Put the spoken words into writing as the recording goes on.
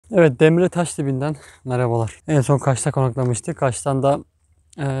Evet, Demre Taşdibi'nden merhabalar. En son Kaş'ta konaklamıştık. Kaş'tan da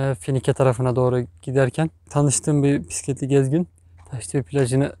Finike tarafına doğru giderken tanıştığım bir bisikletli gezgin Taşdibi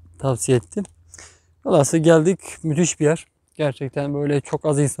Plajı'nı tavsiye etti. Velhasıl geldik. Müthiş bir yer. Gerçekten böyle çok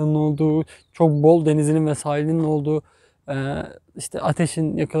az insanın olduğu, çok bol denizinin ve sahilinin olduğu, işte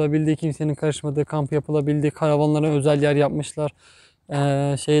ateşin yakılabildiği, kimsenin karışmadığı, kamp yapılabildiği, karavanlara özel yer yapmışlar.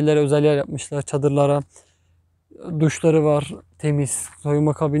 Şehirlere özel yer yapmışlar, çadırlara. Duşları var, temiz,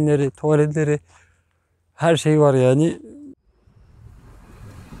 soyunma kabinleri, tuvaletleri, her şey var yani.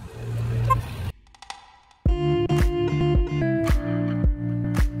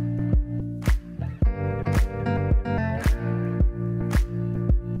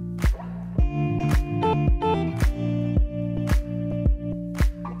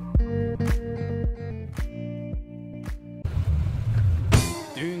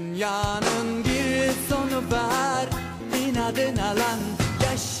 Dünyanın bir sonu var, inadına lan.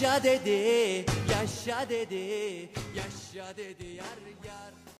 Yaşa dedi, yaşa dedi, yaşa dedi yar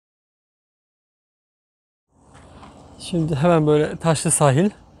yar. Şimdi hemen böyle taşlı sahil.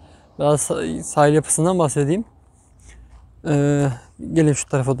 Biraz sahil yapısından bahsedeyim. Gelin şu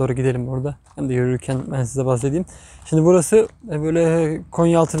tarafa doğru gidelim orada. Ben de yürürken ben size bahsedeyim. Şimdi burası böyle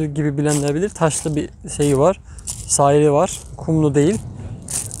Konyaaltı gibi bilenler bilir. Taşlı bir şeyi var. Sahili var. Kumlu değil.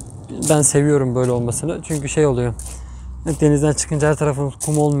 Ben seviyorum böyle olmasını. Çünkü şey oluyor. Denizden çıkınca her tarafımız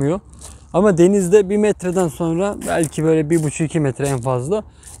kum olmuyor. Ama denizde 1 metreden sonra belki böyle 1,5-2 metre en fazla.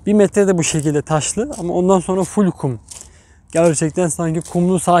 1 metre de bu şekilde taşlı ama ondan sonra full kum. Gerçekten sanki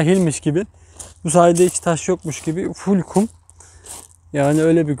kumlu sahilmiş gibi. Bu sahilde hiç taş yokmuş gibi full kum. Yani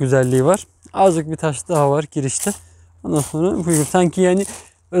öyle bir güzelliği var. Azıcık bir taş daha var girişte. Ondan sonra full kum. Sanki yani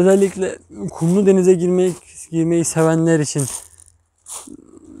özellikle kumlu denize girmeyi sevenler için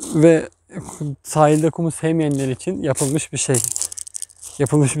ve sahilde kumu sevmeyenler için yapılmış bir şey.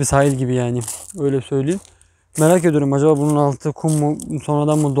 Yapılmış bir sahil gibi yani. Öyle söyleyeyim. Merak ediyorum, acaba bunun altı kum mu,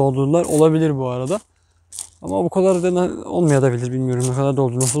 sonradan mı doldurdular? Olabilir bu arada. Ama bu kadar da olmayabilir, bilmiyorum. Ne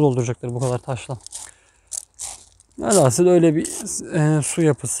kadar nasıl dolduracaklar bu kadar taşla. Velhasıl öyle bir su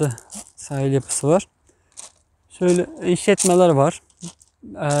yapısı, sahil yapısı var. Şöyle işletmeler var.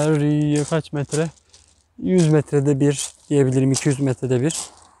 Kaç metre? 100 metrede bir diyebilirim, 200 metrede bir.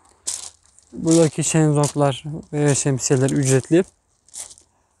 Buradaki şezlonglar ve şemsiyeler ücretli.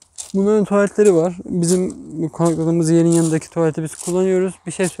 Bunların tuvaletleri var. Bizim konakladığımız yerin yanındaki tuvaleti biz kullanıyoruz.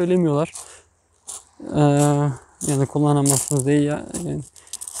 Bir şey söylemiyorlar. Yani kullanamazsınız diye yani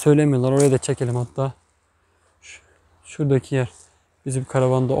söylemiyorlar. Oraya da çekelim hatta. Şuradaki yer. Bizim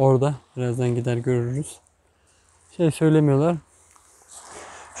karavan da orada. Birazdan gider görürüz. Şey söylemiyorlar.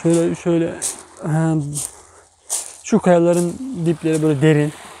 Şöyle şu kayaların dipleri böyle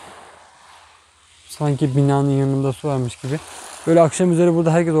derin. Sanki binanın yanında su varmış gibi. Böyle akşam üzeri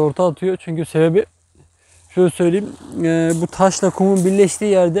burada herkes orta atıyor. Çünkü sebebi şöyle söyleyeyim. Bu taşla kumun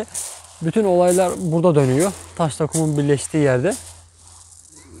birleştiği yerde bütün olaylar burada dönüyor. Taşla kumun birleştiği yerde.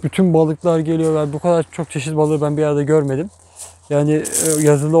 Bütün balıklar geliyorlar. Bu kadar çok çeşit balığı ben bir yerde görmedim. Yani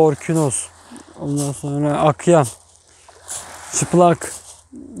yazılı orkinos. Ondan sonra akya. Çıplak.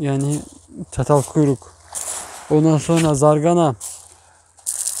 Yani çatal kuyruk. Ondan sonra zargana.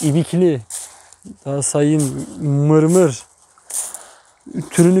 İbikli. Daha sayayım, mırmır.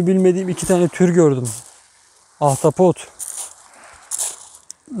 Türünü bilmediğim 2 tane tür gördüm. Ahtapot.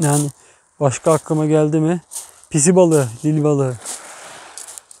 Yani başka aklıma geldi mi? Pisi balığı, dil balığı.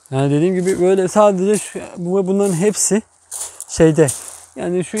 Yani dediğim gibi böyle sadece bunların hepsi şeyde.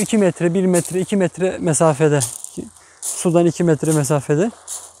 Yani şu 2 metre, 1 metre, 2 metre mesafede. Sudan 2 metre mesafede.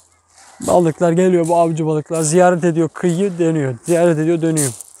 Balıklar geliyor, bu avcı balıklar. Ziyaret ediyor, kıyıyı dönüyor. Ziyaret ediyor,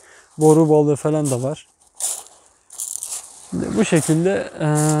 dönüyor. Boru balığı falan da var. Bu şekilde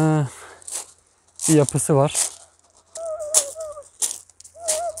bir yapısı var.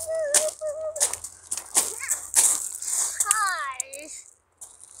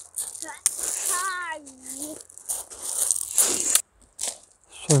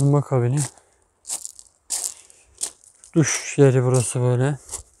 Soyunma kabini. Duş yeri burası böyle.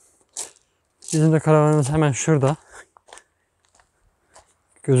 Bizim de karavanımız hemen şurada.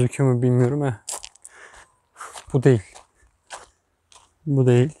 Gözüküyor mu bilmiyorum. Bu değil. Bu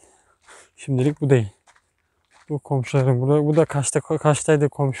değil. Şimdilik bu değil. Bu komşularım. Bu da Kaş'taydı,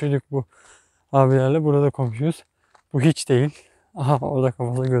 komşuyduk bu abilerle. Burada komşuyuz. Bu hiç değil. Aha, orada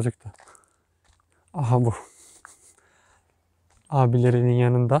kafası gözüktü. Aha, bu. Abilerinin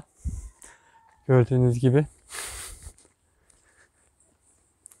yanında. Gördüğünüz gibi.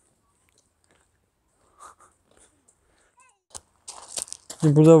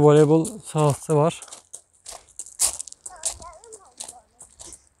 Burada voleybol sahası var.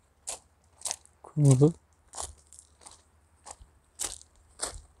 kumlu.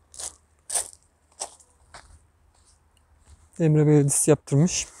 Demre Belediyesi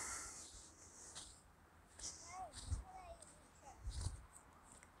yaptırmış.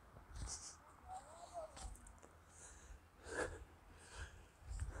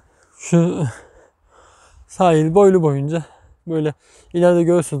 Şu sahil boylu boyunca böyle ileride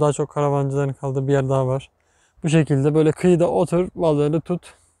görürsünüz daha çok karavancıların kaldığı bir yer daha var. Bu şekilde böyle kıyıda otur, balığını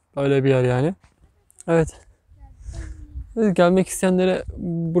tut. Böyle bir yer yani. Evet. Gelmek isteyenlere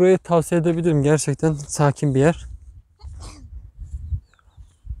burayı tavsiye edebilirim. Gerçekten sakin bir yer.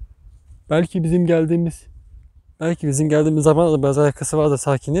 Belki bizim geldiğimiz zamanla da biraz alakası vardır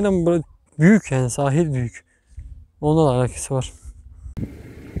sakinliğin ama burası büyük yani sahil büyük. Onunla alakası var.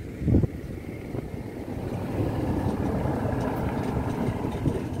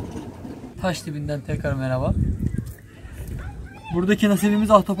 Taşdibi'nden tekrar merhaba. Buradaki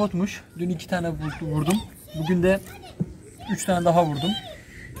nasibimiz ahtapotmuş. Dün 2 tane vurdum. Bugün de 3 tane daha vurdum.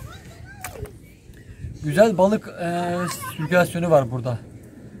 Güzel balık sirkülasyonu var burada.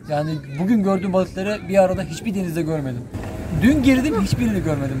 Yani bugün gördüğüm balıkları bir arada hiçbir denizde görmedim. Dün girdim hiçbirini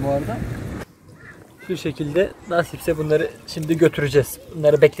görmedim bu arada. Şu şekilde nasipse bunları şimdi götüreceğiz.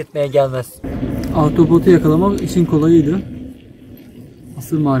 Bunları bekletmeye gelmez. Ahtapotu yakalamak işin kolayıydı.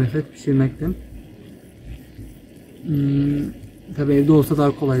 Asıl marifet pişirmekti. Tabii evde olsa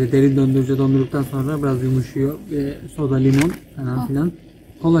daha kolaydı. Derin döndürücüde dondurduktan sonra biraz yumuşuyor. Ve soda, limon falan filan.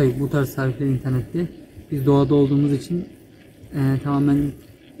 Kolay bu tarz tarifler internette. Biz doğada olduğumuz için tamamen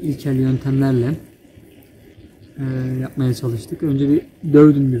ilkel yöntemlerle yapmaya çalıştık. Önce bir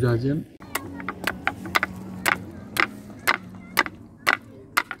dövdüm güzelce.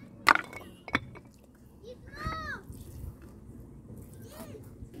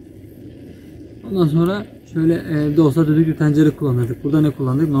 Ondan sonra şöyle evde olsa düdüklü tencere kullanırdık. Burada ne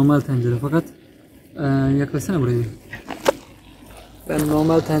kullandık? Normal tencere. Fakat yaklaşsana burayı. Ben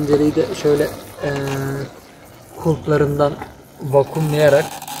normal tencereyi de şöyle kulplarından vakumlayarak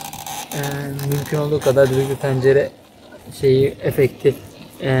mümkün olduğu kadar düdüklü tencere efekti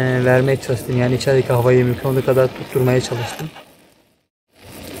vermeye çalıştım. Yani içerideki havayı mümkün olduğu kadar tutturmaya çalıştım.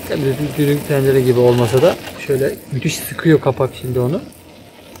 Tabii düdüklü tencere gibi olmasa da şöyle müthiş sıkıyor kapak şimdi onu.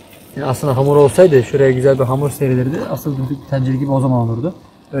 Yani aslında hamur olsaydı şuraya güzel bir hamur serilirdi. Asıl düdüklü tencere gibi o zaman olurdu.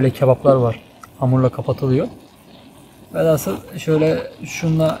 Öyle kebaplar var. Hamurla kapatılıyor. Ben asıl şöyle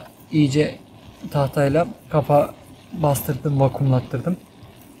şunla iyice tahtayla kapağı bastırdım, vakumlattırdım.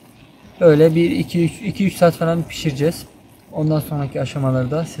 Öyle bir 2-3 saat falan pişireceğiz. Ondan sonraki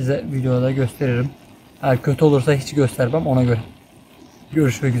aşamaları da size videoda gösteririm. Eğer kötü olursa hiç göstermem ona göre.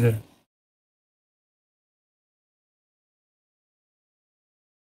 Görüşmek üzere.